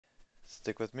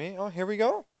Stick with me. Oh, here we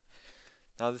go.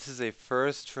 Now this is a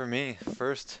first for me.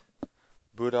 First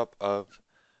boot up of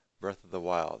Breath of the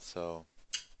Wild. So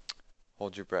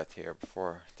hold your breath here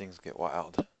before things get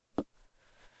wild.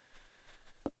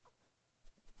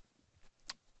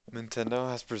 Nintendo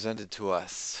has presented to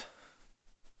us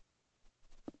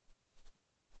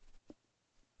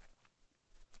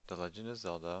The Legend of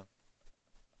Zelda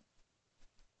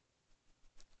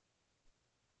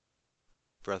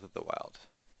Breath of the Wild.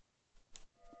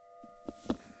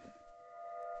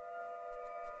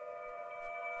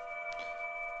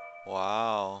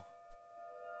 Wow.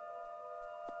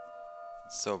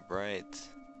 It's so bright.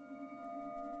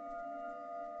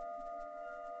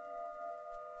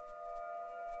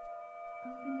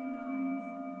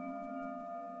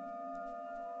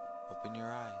 Open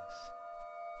your eyes.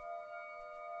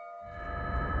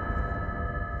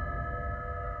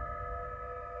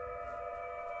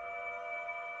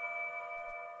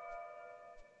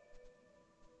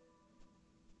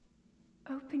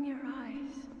 Open your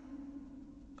eyes.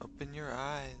 Open your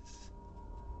eyes.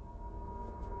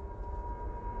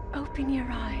 Open your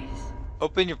eyes.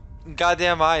 Open your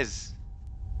goddamn eyes.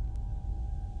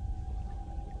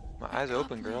 My eyes are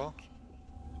open, Bokoblin. girl.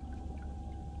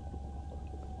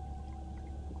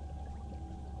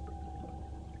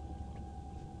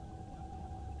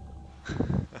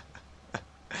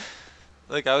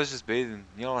 Look, I was just bathing.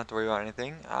 You don't have to worry about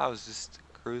anything. I was just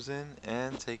cruising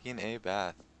and taking a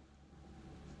bath.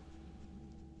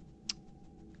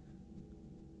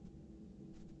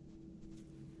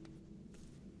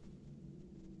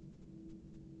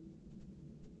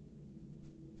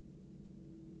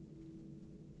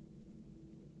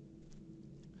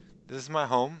 This is my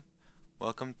home.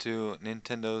 Welcome to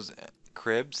Nintendo's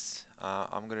cribs.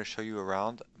 I'm gonna show you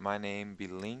around. My name be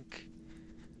Link.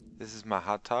 This is my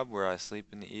hot tub where I sleep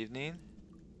in the evening.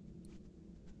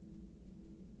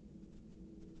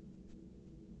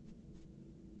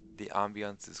 The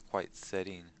ambiance is quite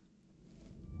setting.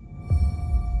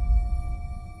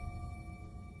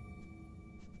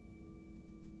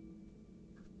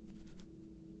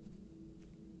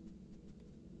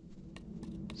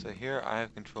 So here I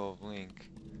have control of Link.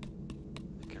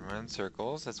 I can run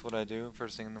circles, that's what I do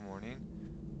first thing in the morning.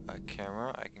 A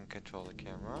camera, I can control the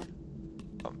camera.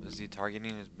 Z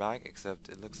targeting is back, except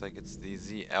it looks like it's the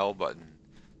ZL button.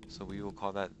 So we will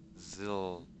call that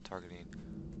ZL targeting.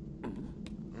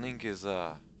 Link is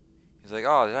he's like,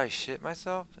 oh, did I shit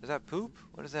myself? Is that poop?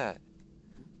 What is that?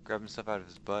 Grabbing stuff out of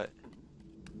his butt.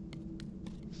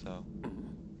 So,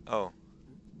 oh.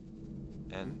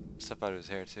 And stuff out of his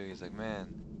hair too. He's like, man,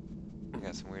 I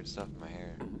got some weird stuff in my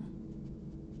hair.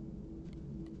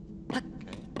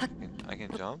 Okay, I can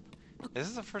jump. Is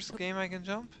this the first game I can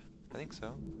jump? I think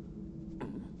so.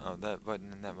 Oh, that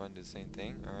button and that button do the same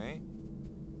thing. Alright.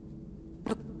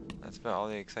 That's about all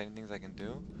the exciting things I can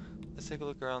do. Let's take a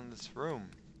look around this room.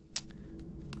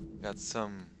 Got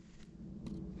some,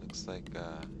 looks like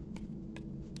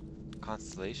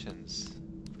constellations.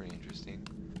 Pretty interesting.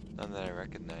 None that I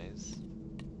recognize.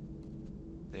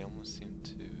 They almost seem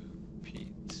to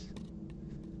repeat.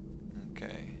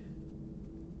 Okay.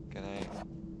 Can I?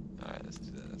 Alright, let's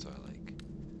do that. That's what I like.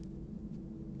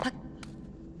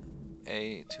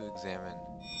 A to examine.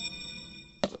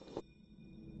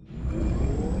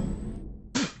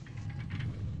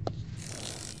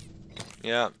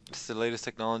 Yeah, it's the latest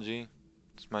technology.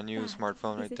 It's my new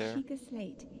smartphone right there. Sheikah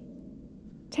slate.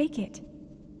 Take it.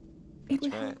 It That's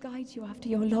will right. help guide you after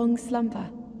your long slumber.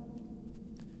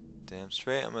 Damn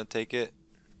straight, I'm gonna take it.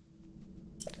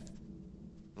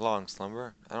 Long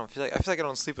slumber. I feel like I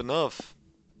don't sleep enough.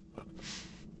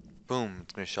 Boom,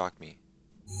 it's gonna shock me.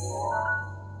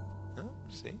 Oh,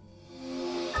 see?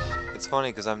 It's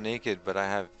funny because I'm naked, but I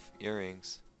have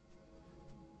earrings.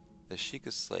 The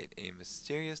Sheikah Slate, a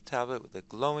mysterious tablet with a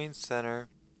glowing center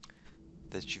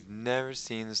that you've never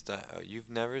seen this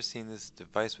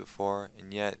device before,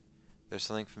 and yet there's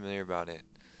something familiar about it.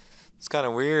 It's kind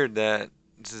of weird that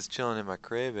this is chilling in my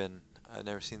crib and I've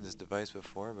never seen this device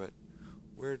before, but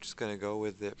we're just gonna go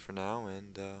with it for now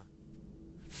and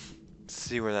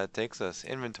see where that takes us.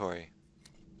 Inventory.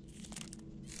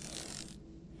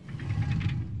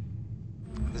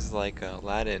 This is like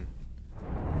Aladdin.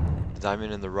 The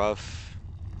diamond in the rough.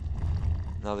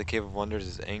 Now the Cave of Wonders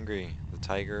is angry. The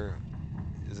tiger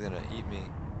is gonna eat me.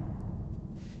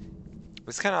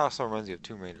 This kind of also reminds me of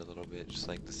Tomb Raider a little bit, just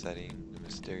like the setting, the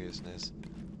mysteriousness.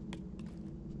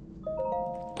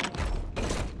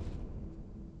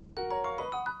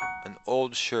 An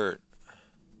old shirt.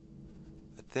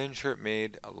 A thin shirt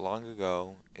made long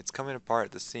ago. It's coming apart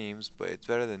at the seams, but it's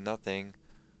better than nothing.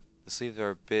 The sleeves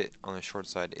are a bit on the short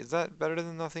side. Is that better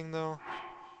than nothing though?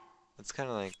 That's kind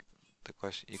of like the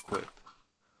question. Equip.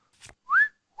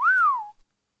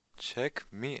 Check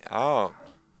me out.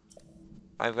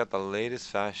 I've got the latest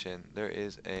fashion. There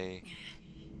is a...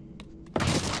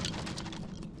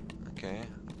 Okay.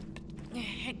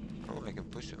 Oh, I can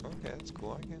push it. Okay, that's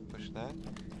cool. I can push that.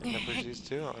 Can I push these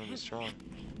too? I'm gonna be strong.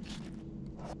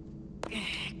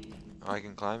 Oh, I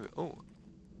can climb it. Oh.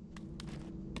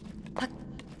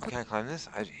 Can I climb this?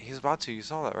 He's about to. You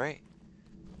saw that, right?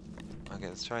 Okay,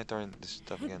 let's try throwing this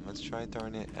stuff again. Let's try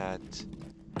throwing it at...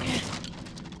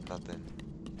 Nothing.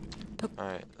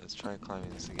 Alright, let's try climbing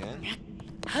this again.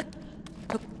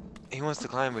 He wants to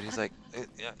climb, but he's like...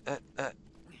 Alright,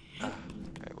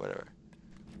 whatever.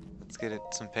 Let's get it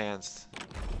some pants.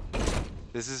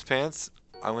 This is pants?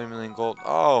 I win 1,000,000 gold.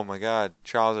 Oh my god,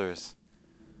 trousers.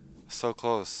 So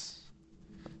close.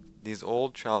 These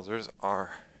old trousers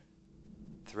are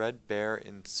threadbare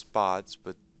in spots,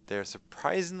 but they're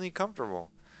surprisingly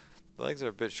comfortable. The legs are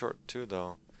a bit short too,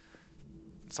 though.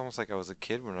 It's almost like I was a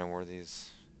kid when I wore these.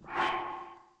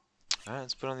 Alright,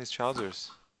 let's put on these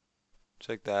trousers.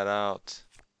 Check that out.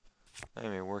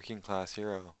 I'm a working class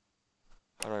hero.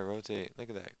 How do I rotate? Look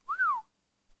at that.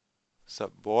 What's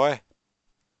up, boy?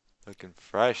 Looking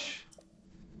fresh.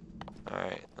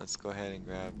 Alright, let's go ahead and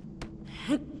grab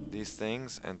these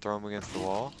things and throw them against the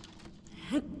wall.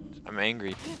 I'm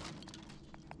angry.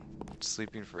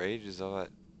 Sleeping for ages, all that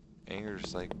anger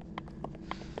just like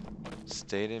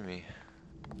stayed in me.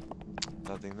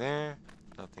 Nothing there,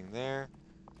 nothing there,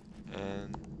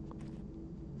 and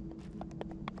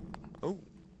oh,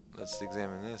 let's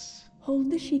examine this. Hold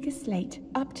the Sheikah slate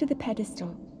up to the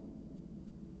pedestal.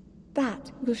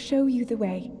 That will show you the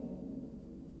way.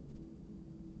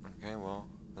 Okay, well,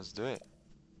 let's do it.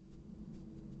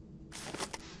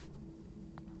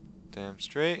 Damn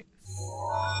straight.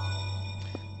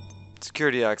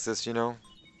 Security access, you know.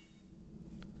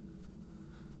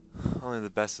 Only the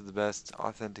best of the best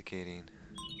authenticating.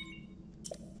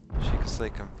 Sheikah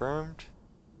slate confirmed.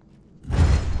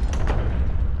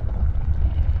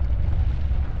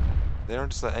 They don't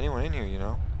just let anyone in here, you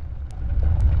know.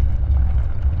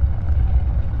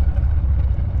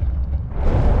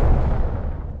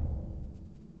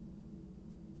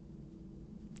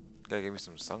 Gotta give me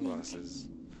some sunglasses.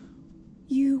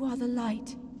 You are the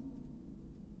light.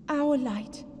 Our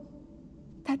light.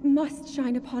 That must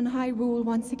shine upon Hyrule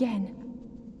once again.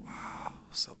 Wow,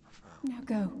 so profound. Now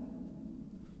go.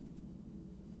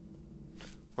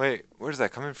 Wait, where's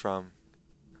that coming from?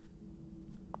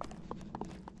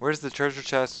 Where's the treasure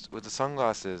chest with the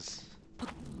sunglasses?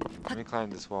 Let me climb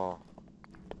this wall.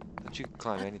 But you can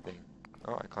climb anything.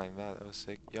 Oh, I climbed that. That was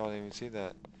sick. Y'all didn't even see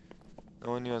that.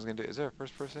 No one knew I was gonna do it. Is there a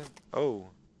first person? Oh.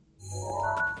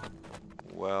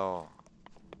 Well.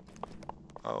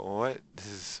 Oh, what? This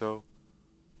is so...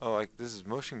 Oh, like, this is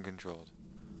motion controlled.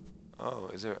 Oh,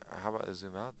 is there... How about the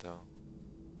zoom out, though?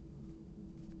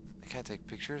 I can't take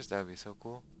pictures? That would be so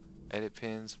cool. Edit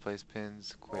pins, place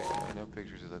pins, quick. I know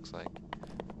pictures it looks like.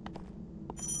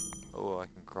 Oh, I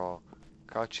can crawl.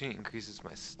 Crouching increases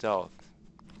my stealth.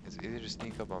 It's easier to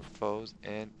sneak up on foes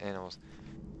and animals.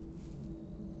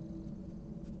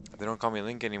 They don't call me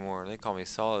Link anymore. They call me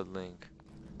Solid Link.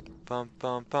 Bum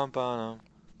bum bum bum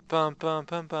bum bum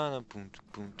bum bum boom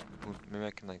boom boom. Maybe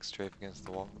I can like strafe against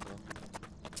the wall. No?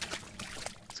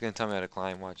 It's gonna tell me how to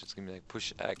climb. Watch. It's gonna be like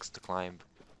push X to climb.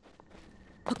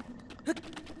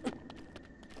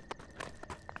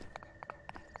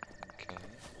 Okay.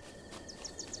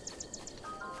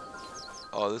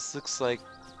 Oh, this looks like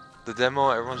the demo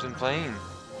everyone's been playing.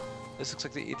 This looks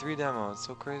like the E3 demo. It's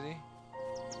so crazy.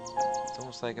 It's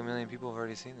almost like 1,000,000 people have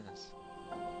already seen this.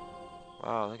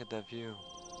 Wow, look at that view.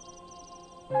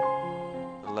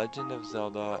 The Legend of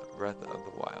Zelda, Breath of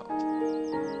the Wild.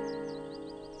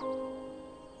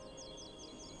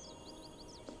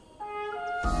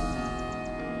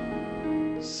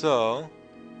 So...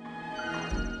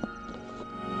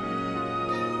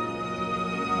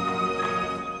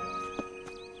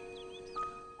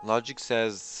 Logic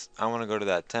says, I want to go to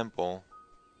that temple.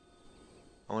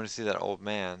 I want to see that old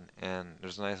man, and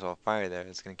there's a nice little fire there.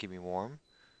 It's going to keep me warm.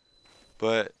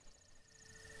 But...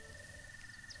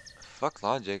 Fuck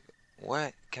logic.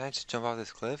 What? Can I just jump off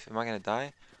this cliff? Am I going to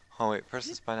die? Oh wait, first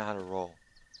let's find out how to roll.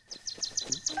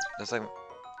 That's like...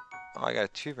 Oh, I got a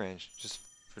tree branch just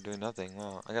for doing nothing.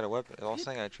 Wow, I got a weapon. Also,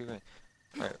 I got a tree branch.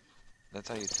 Alright, that's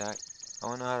how you attack. I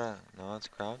want to know how to... No, it's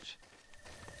crouch.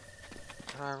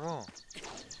 How do I roll?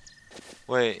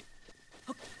 Wait.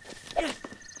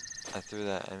 I threw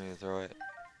that. I need to throw it.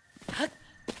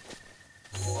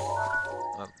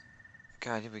 Oh.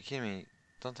 God, you be kidding me.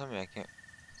 Don't tell me I can't.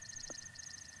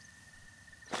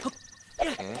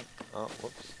 Okay. Oh,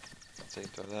 whoops. Let's say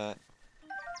throw that.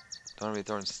 Don't want to be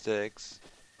throwing sticks.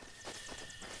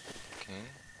 Okay.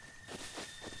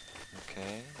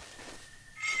 Okay.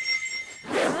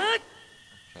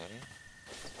 Okay.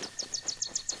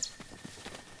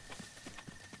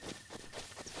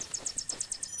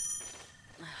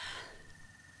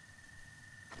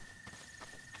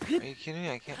 Are you kidding me?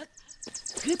 I can't.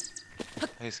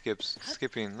 Hey,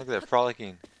 skipping. Look at that,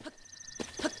 frolicking.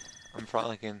 I'm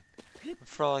frolicking. I'm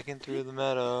frolicking through the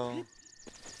meadow.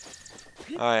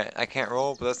 Alright, I can't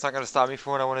roll, but that's not gonna stop me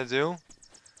from what I want to do.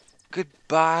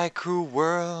 Goodbye, cruel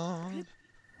world.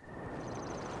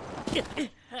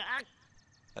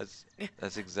 That's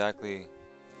that's exactly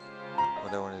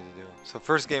what I wanted to do. So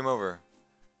first game over.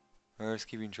 Whoever's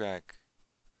keeping track.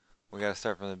 We gotta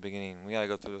start from the beginning. We gotta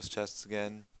go through those chests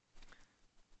again.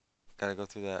 Gotta go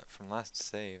through that from last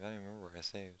save. I don't even remember where I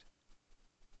saved.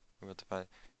 We're about to find.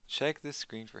 Check this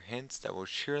screen for hints that will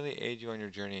surely aid you on your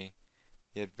journey.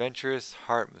 The adventurous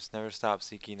heart must never stop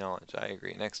seeking knowledge. I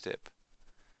agree. Next tip.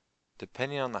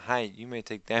 Depending on the height, you may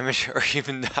take damage or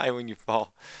even die when you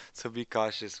fall. So be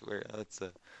cautious. Where that's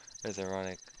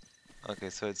ironic. Okay,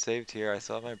 so it's saved here. I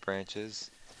still have my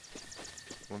branches.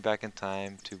 Went back in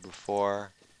time to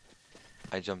before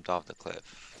I jumped off the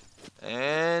cliff.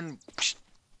 And psh,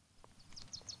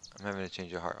 I'm having to change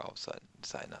your heart all of a sudden.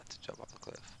 Decide not to jump off the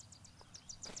cliff.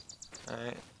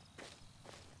 Alright.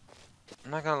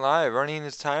 I'm not gonna lie, running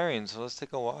is tiring, so let's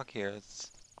take a walk here.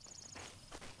 Let's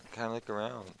kind of look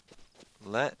around.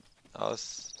 Let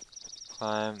us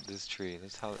climb this tree.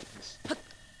 Let's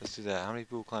do that. How many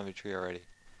people climbed a tree already?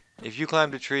 If you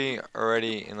climbed a tree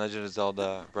already in Legend of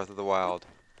Zelda Breath of the Wild,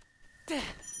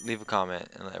 leave a comment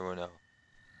and let everyone know.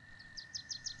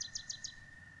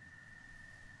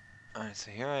 Alright,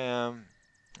 so here I am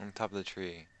on top of the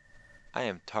tree. I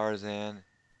am Tarzan.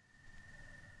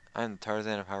 I am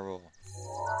Tarzan of Hyrule.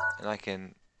 And I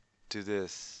can do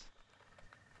this.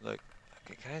 Look.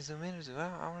 Okay, can I zoom in or zoom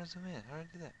out? I want to zoom in. How do I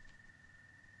do that?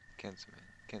 Can't zoom in.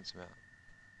 Can't zoom out.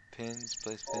 Pins,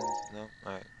 place pins. No.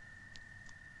 Alright.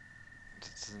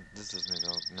 This doesn't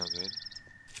no good.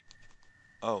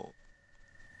 Oh.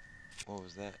 What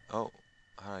was that? Oh.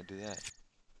 How do I do that?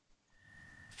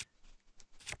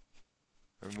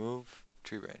 Remove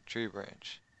tree branch. Tree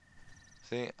branch.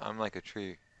 See? I'm like a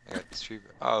tree. I got this tree.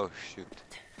 Oh, shoot.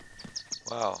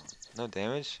 Wow. No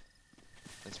damage?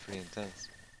 That's pretty intense.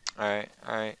 Alright,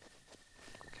 alright.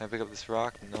 Can I pick up this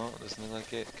rock? No, doesn't look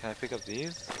like it. Can I pick up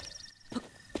these?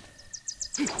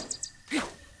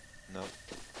 Nope.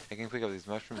 I can pick up these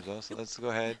mushrooms though, so let's go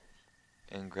ahead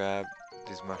and grab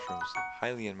these mushrooms.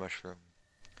 Hylian mushroom.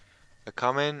 A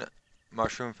common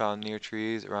mushroom found near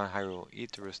trees around Hyrule.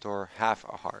 Eat to restore half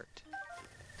a heart.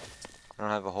 I don't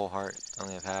have a whole heart. I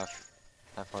only have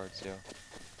half hearts, yo.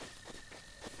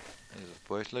 There's a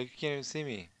bush. Look, you can't even see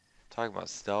me. Talking about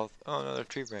stealth. Oh, another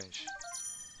tree branch.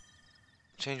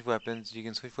 Change weapons. You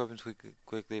can switch weapons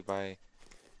quickly by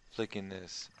flicking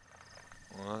this.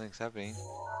 Well, nothing's happening.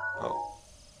 Oh.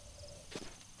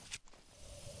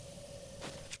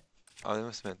 Oh, they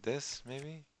must have meant this,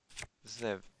 maybe? This is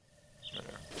a...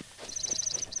 Whatever.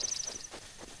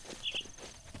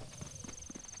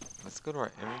 Let's go to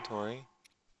our inventory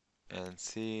and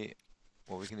see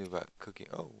what we can do about cooking.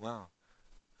 Oh, wow.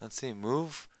 Let's see.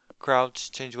 Move,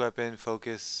 crouch, change weapon,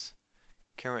 focus,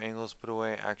 camera angles, put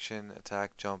away, action,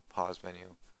 attack, jump, pause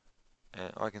menu.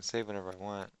 And oh, I can save whenever I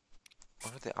want.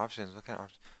 What are the options? What kind of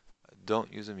options?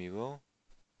 Don't use amiibo.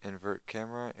 Invert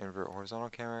camera, invert horizontal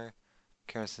camera,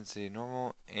 camera sensitivity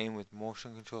normal, aim with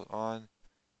motion controls on,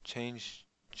 change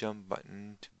jump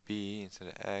button to B instead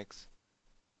of X,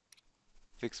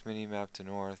 fix mini map to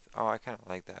north. Oh, I kind of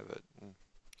like that, but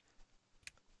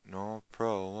normal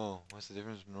pro. Whoa, what's the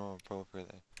difference from normal pro for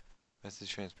that? That's the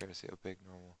transparency, opaque,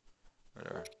 normal.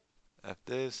 Whatever. F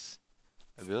this.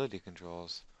 Ability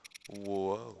controls.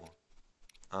 Whoa.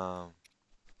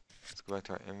 Let's go back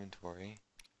to our inventory.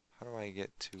 How do I get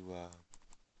to,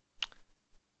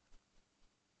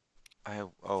 I have,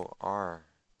 oh, R.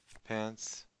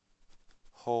 Pants.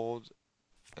 Hold.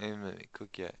 I didn't let me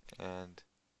cook yet. And,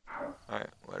 alright,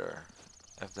 whatever.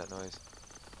 F that noise.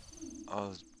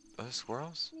 Oh, those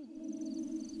squirrels?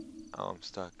 Oh, I'm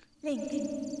stuck. Link.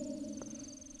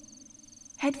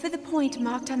 Head for the point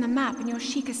marked on the map in your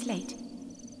Sheikah slate.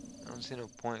 I don't see no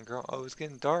point, girl. Oh, it's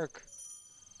getting dark.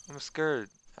 I'm scared.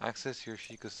 Access your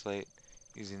Sheikah slate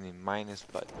using the minus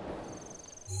button.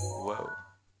 Whoa.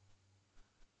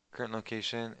 Current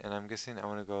location, and I'm guessing I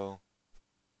want to go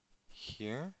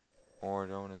here, or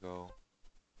do I want to go?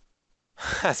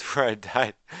 That's where I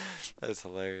died. That's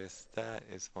hilarious. That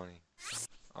is funny.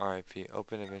 RIP.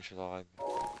 Open adventure log.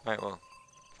 Alright, well,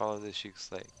 follow the Sheik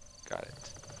Slate. Got it.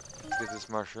 Let's get this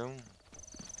mushroom.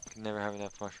 Can never have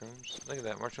enough mushrooms. Look at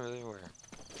that, mushrooms everywhere.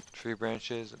 Tree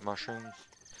branches, mushrooms.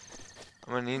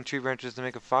 I'm gonna need tree branches to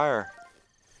make a fire.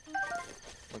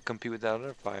 I'll compete with that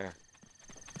other fire.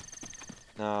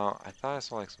 Now, I thought I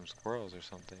saw like some squirrels or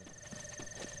something.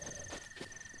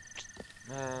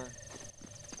 Man,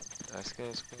 did I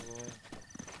scare the squirrels away?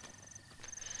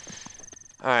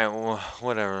 Alright, well,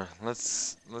 whatever.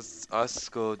 Let's us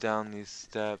go down these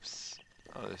steps.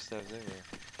 Oh, there's steps everywhere.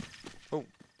 Oh.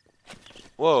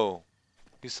 Whoa.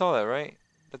 You saw that, right?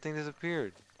 That thing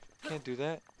disappeared. Can't do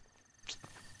that.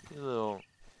 You little...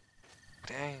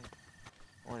 Dang.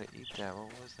 I want to eat that. What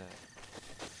was that?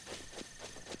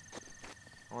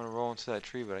 I want to roll into that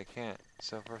tree, but I can't. It's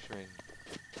so frustrating.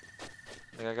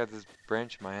 Like, I got this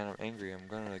branch in my hand. I'm angry. I'm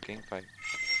going to a gang fight.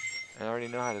 I already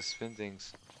know how to spin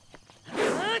things.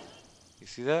 You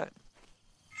see that?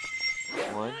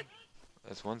 One.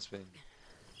 That's one spin.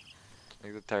 I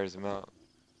think that tires him out.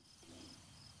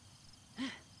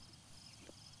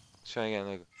 Let's try again.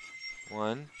 Look.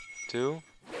 1, 2.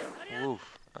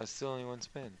 Woof. That's still only one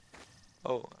spin.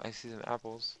 Oh, I see some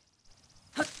apples.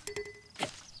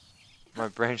 My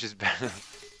branch is bad.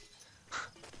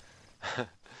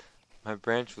 My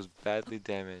branch was badly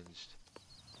damaged.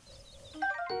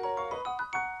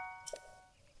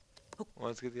 Well,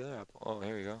 let's get the other apple. Oh,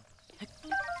 here we go.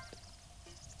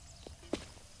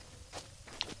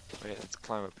 Wait, let's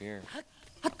climb up here.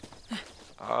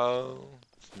 Oh,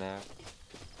 snap.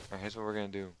 Alright, here's what we're gonna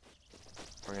do.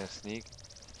 We're gonna sneak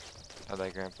at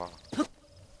that grandpa.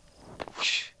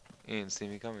 Whoosh. You didn't see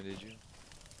me coming, did you?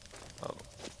 Oh,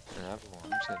 an apple.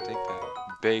 I'm just gonna take that.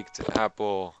 Baked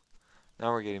apple.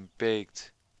 Now we're getting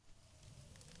baked.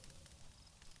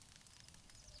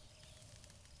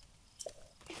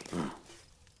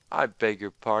 I beg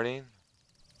your pardon.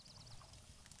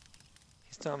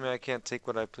 He's telling me I can't take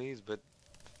what I please, but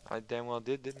I damn well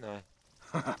did, didn't I?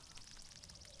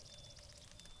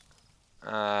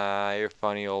 Ah, you're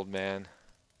funny, old man.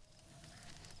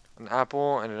 An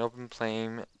apple and an open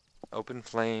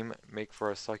flame make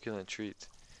for a succulent treat.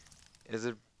 It is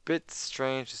a bit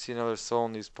strange to see another soul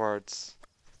in these parts.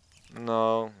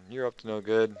 No, you're up to no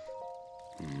good.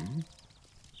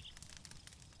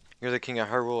 You're the king of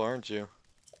Hyrule, aren't you?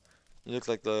 You look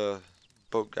like the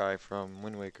boat guy from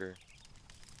Wind Waker.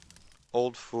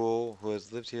 Old fool who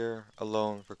has lived here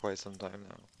alone for quite some time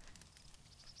now.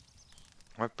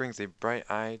 What brings a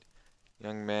bright-eyed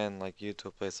young man like you to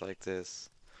a place like this?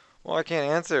 Well, I can't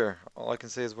answer. All I can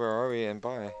say is where are we and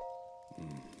bye.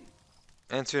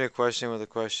 Answering a question with a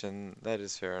question, that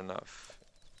is fair enough.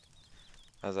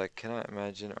 As I cannot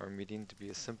imagine our meeting to be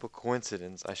a simple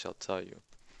coincidence, I shall tell you.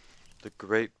 The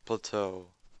Great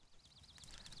Plateau.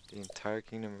 The entire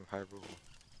kingdom of Hyrule.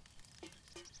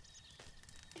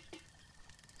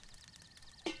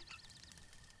 The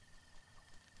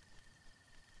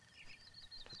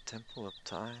Temple of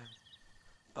Time.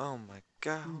 Oh my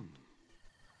god.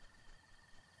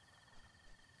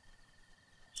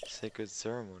 Sacred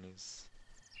ceremonies.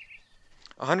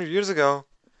 100 years ago?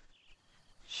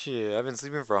 Shit, I've been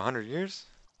sleeping for 100 years?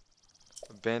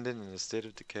 Abandoned in a state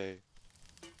of decay.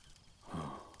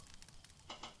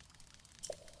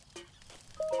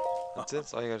 That's it?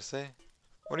 That's all you gotta say?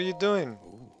 What are you doing?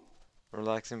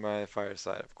 Relaxing by a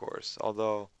fireside, of course.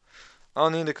 Although,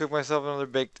 I'll need to cook myself another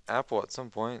baked apple at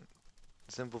some point.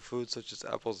 Simple foods such as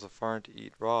apples are fine to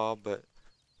eat raw, but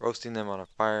roasting them on a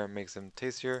fire makes them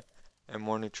tastier and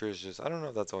more nutritious. I don't know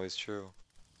if that's always true.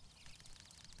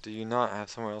 Do you not have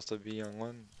somewhere else to be, young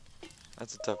one?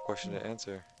 That's a tough question to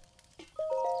answer.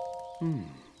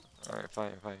 Alright,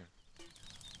 fine.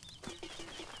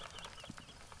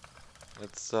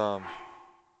 Let's,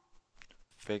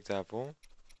 baked apple.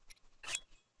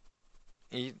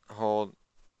 Eat, hold.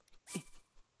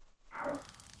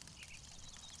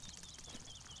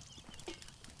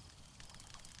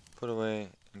 Put away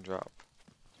and drop.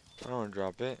 I don't want to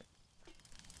drop it.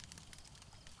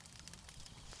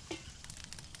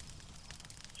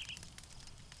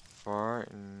 Far,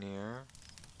 near.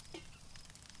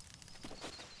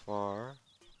 Far.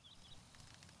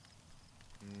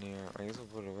 Near. I guess I'll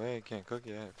put it away. I can't cook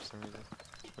yet for some reason.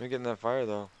 Let me get in that fire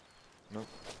though. Nope.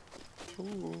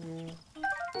 Ooh.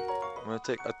 I'm gonna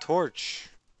take a torch.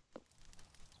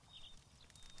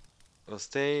 It'll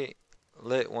stay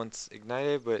lit once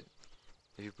ignited, but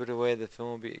if you put it away, the film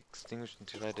will be extinguished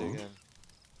until you light it again.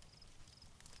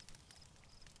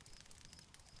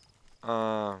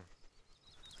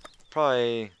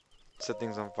 Probably set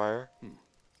things on fire.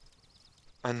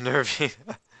 Unnerving.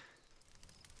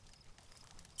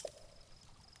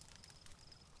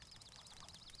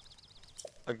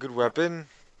 A good weapon?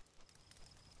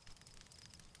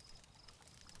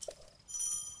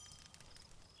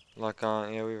 Lock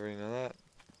on. Yeah, we already know that.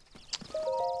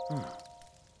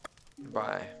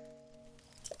 Bye.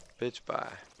 Bitch,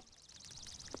 bye.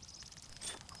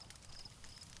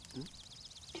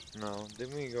 No,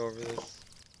 didn't we go over this?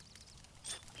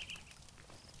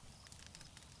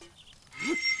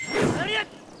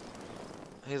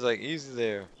 He's like, easy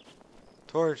there.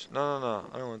 Torch. No, no, no.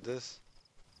 I don't want this.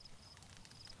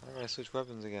 How do I switch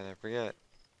weapons again? I forget.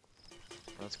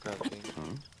 That's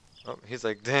crafting. Oh, he's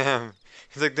like, damn.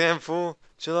 He's like, damn, fool.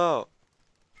 Chill out.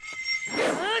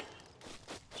 Oh,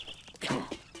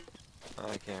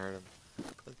 I can't hurt him.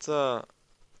 Let's, oh,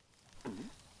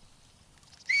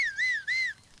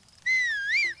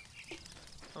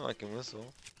 I can whistle.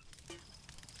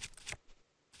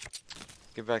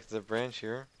 Get back to the branch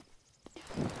here.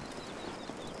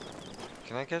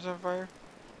 Can I catch on fire?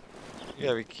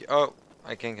 Yeah, oh,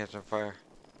 I can catch on fire.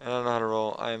 I don't know how to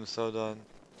roll. I am so done.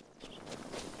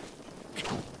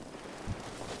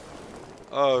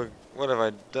 Oh, what have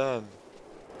I done?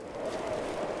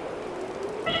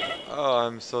 Oh,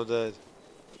 I'm so dead.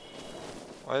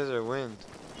 Why is there wind?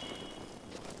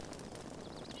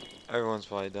 Everyone's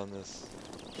probably done this.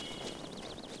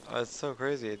 Oh, it's so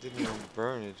crazy. It didn't even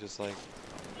burn. It just like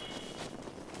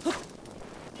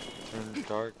turned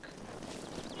dark.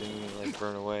 Didn't even like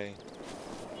burn away.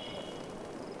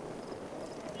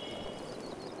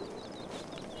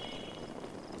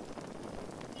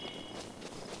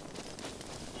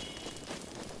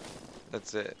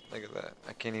 That's it. Look at that.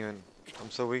 I can't even. I'm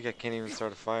so weak. I can't even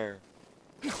start a fire.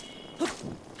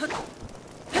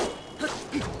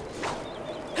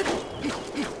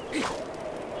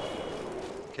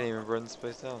 Can't even burn this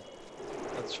place down.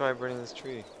 Let's try burning this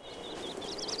tree.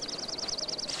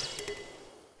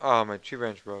 Oh, my tree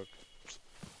branch broke.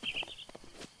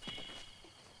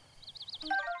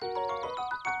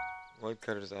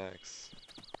 Woodcutter's axe.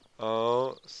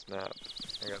 Oh, snap.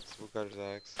 I got this woodcutter's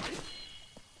axe.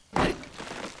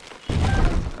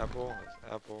 Apple.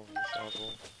 That's apple. That's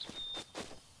apple.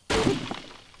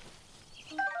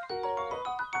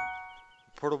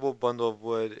 Portable bundle of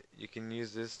wood. You can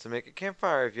use this to make a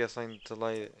campfire if you have something to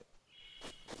light it.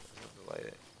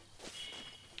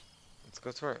 Let's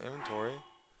go to our inventory.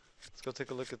 Let's go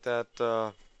take a look at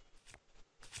that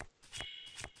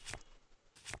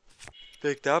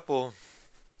baked apple,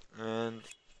 and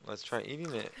let's try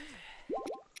eating it.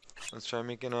 Let's try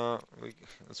making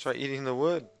let's try eating the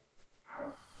wood.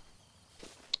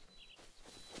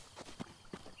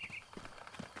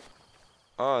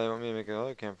 Oh, they want me to make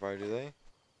another campfire, do they?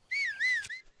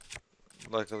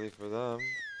 Luckily for them,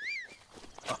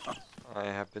 I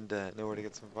happen to know where to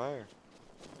get some fire.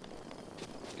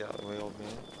 Get out of the way, old man.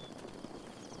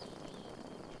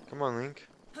 Come on, Link.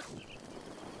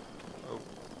 Oh.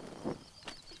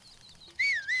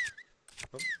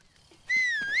 Oh.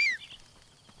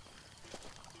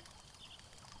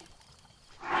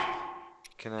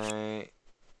 Can I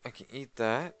can eat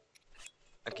that.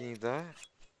 I can eat that.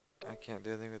 I can't do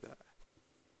anything with that.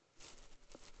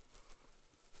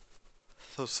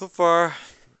 So far,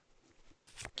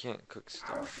 can't cook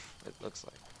stuff, it looks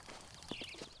like.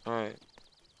 Alright.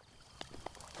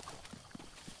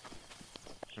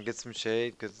 Get some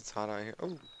shade, because it's hot out here.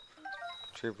 Oh!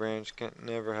 Tree branch, can't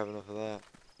never have enough of that.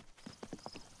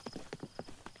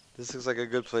 This looks like a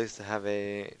good place to have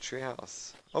a tree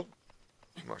house. Oh!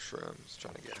 Mushrooms,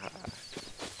 trying to get high.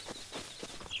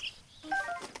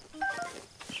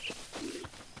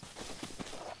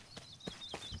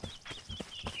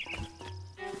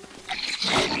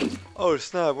 Oh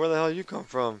snap, where the hell you come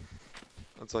from?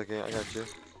 That's okay, I got you.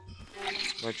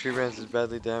 My tree branch is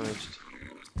badly damaged.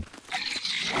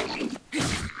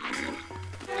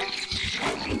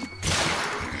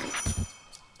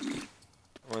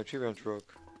 My tree branch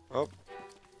broke. Oh.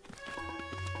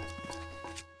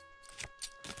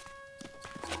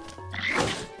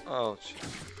 Ouch.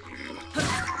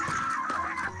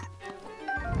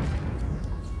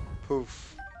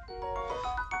 Poof.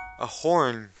 A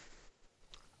horn.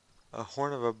 A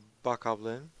horn of a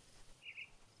Bokoblin.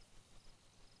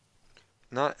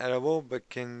 Not edible, but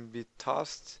can be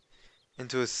tossed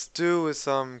into a stew with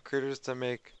some critters to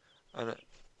make an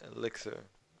elixir.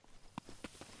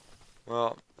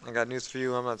 Well, I got news for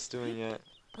you. I'm not stewing yet.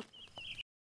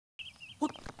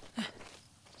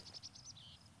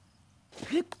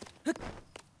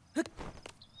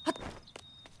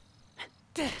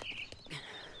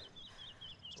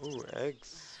 Ooh,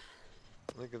 eggs.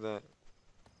 Look at that.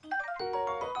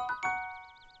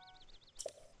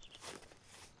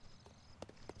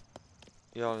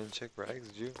 Y'all didn't check for eggs,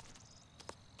 did you?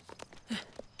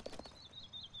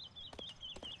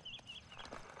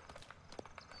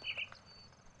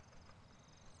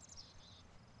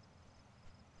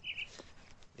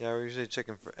 Yeah, we're usually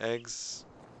checking for eggs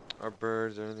or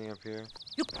birds or anything up here.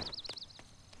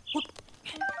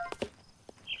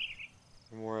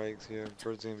 More eggs here.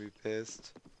 Birds gonna be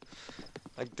pissed.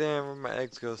 Like, damn, where'd my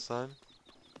eggs go, son?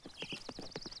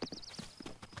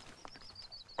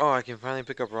 Oh, I can finally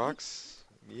pick up rocks?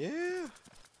 Yeah!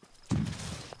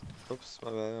 Oops,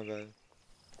 my bad, my bad.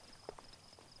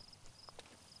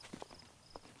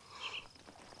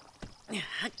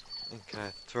 And can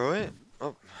I throw it?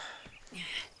 Oh.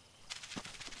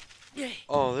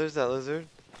 Oh, there's that lizard.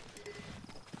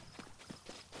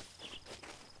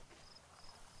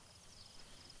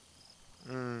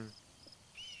 Hmm.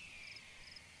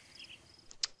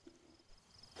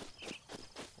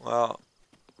 Well,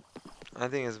 I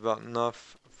think it's about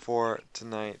enough for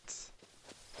tonight.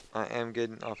 I am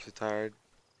getting awfully tired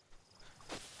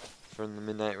from the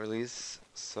midnight release,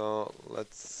 so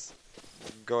let's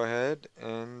go ahead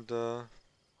and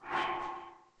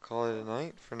call it a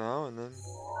night for now, and then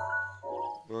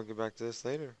we'll get back to this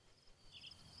later.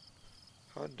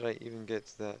 How did I even get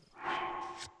to that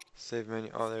save menu?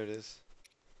 Oh, there it is.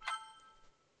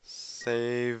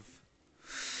 Save.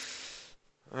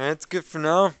 Alright, that's good for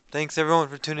now. Thanks everyone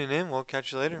for tuning in. We'll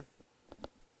catch you later.